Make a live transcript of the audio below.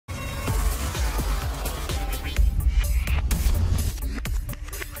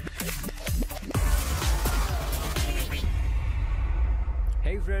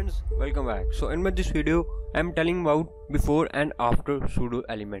friends, welcome back. So in this video I am telling about before and after pseudo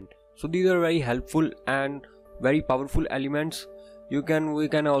element. So these are very helpful and very powerful elements. We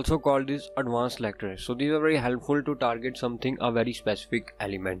can also call this advanced selectors. So these are very helpful to target something, a very specific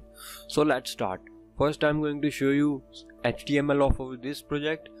element. So let's start. First I'm going to show you HTML of this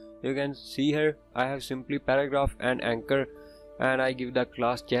project. You can see here I have simply paragraph and anchor, and I give the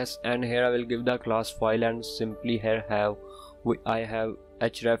class chess, and here I will give the class file, and simply here I have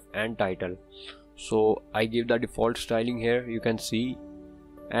href and title. So I give the default styling here, you can see,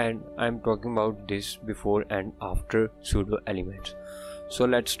 and I'm talking about this before and after pseudo elements. So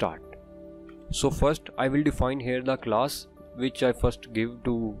let's start. So first I will define here the class which I first give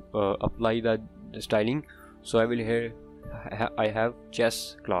to apply the styling. So I will here I have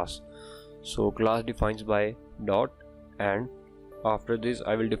chess class. So class defines by dot, and after this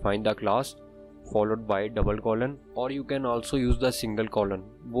I will define the class followed by double colon, or you can also use the single colon,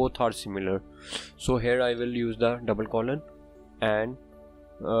 both are similar. So here I will use the double colon and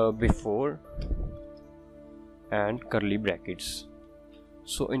before and curly brackets.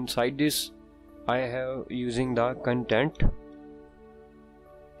 So inside this I have using the content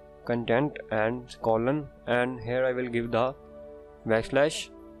and colon, and here I will give the backslash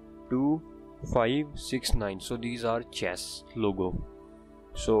 2569. so these are chess logo.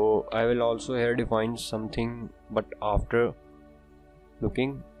 So I will also here define something, but after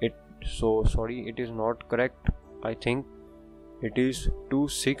looking it, so sorry, it is not correct. I think it is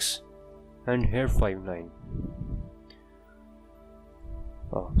 26 and here 59.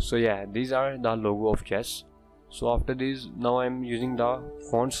 So yeah, these are the logo of chess. So after this, now I am using the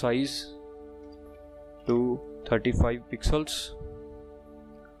font size to 35 pixels.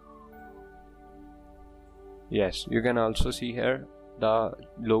 Yes, you can also see here the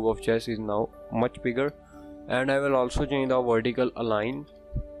logo of chess is now much bigger, and I will also change the vertical align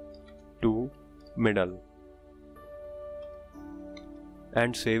to middle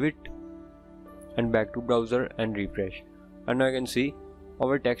and save it, and back to browser and refresh, and now you can see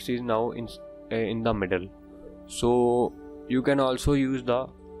our text is now in the middle. So you can also use the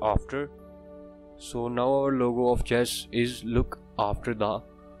after. So now our logo of chess is look after the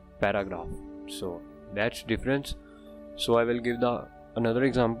paragraph. So that's difference. So I will give the another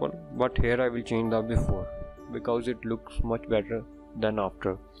example, but here I will change the before because it looks much better than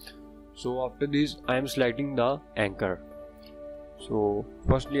after. So after this I am selecting the anchor. So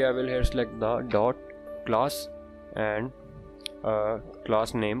firstly I will here select the dot class and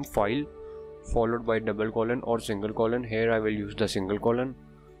class name file followed by double colon or single colon. Here I will use the single colon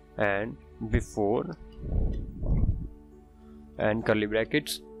and before and curly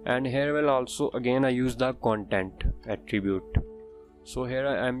brackets, and here will also again I use the content attribute. So here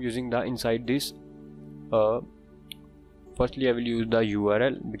I am using the inside this firstly I will use the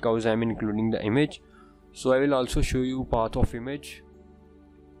URL because I am including the image. So I will also show you path of image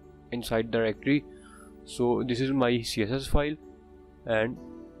inside directory. So this is my CSS file, and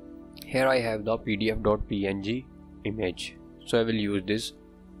here I have the pdf.png image. So I will use this.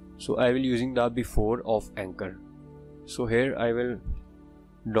 So I will using the before of anchor. So here I will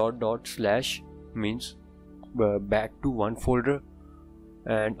dot slash means back to one folder,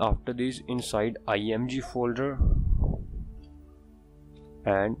 and after this inside img folder,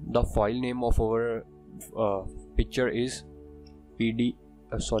 and the file name of our picture is pdf.png.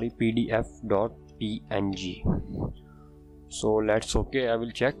 so let's okay, I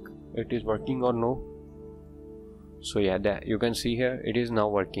will check it is working or no. So yeah, that you can see here it is now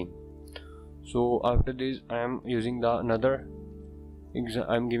working. So after this I am using the another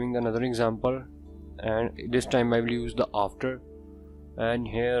I'm giving another example, and this time I will use the after, and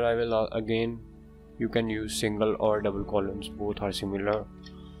here I will again you can use single or double colons, both are similar.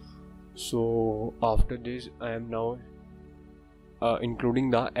 So after this I am now including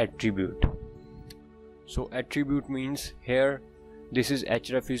the attribute. So attribute means here this is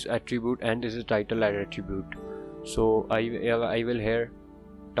href is attribute and this is title as attribute. So I will here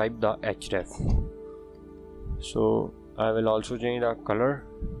type the href. So I will also change the color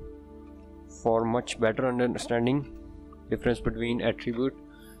for much better understanding difference between attribute.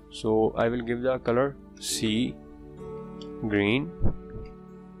 So I will give the color sea green,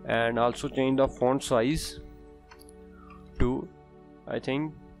 and also change the font size to I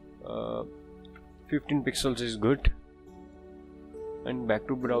think 15 pixels is good, and back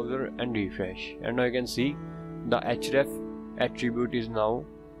to browser and refresh, and now you can see the href attribute is now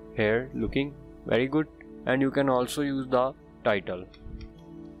here looking very good, and you can also use the title.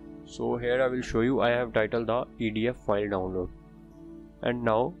 So here I will show you I have titled the PDF file download, and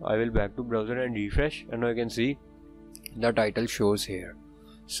now I will back to browser and refresh, and now you can see the title shows here.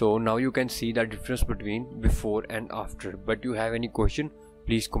 So now you can see the difference between before and after. But you have any question,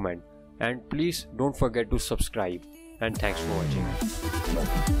 please comment, and please don't forget to subscribe, and thanks for watching.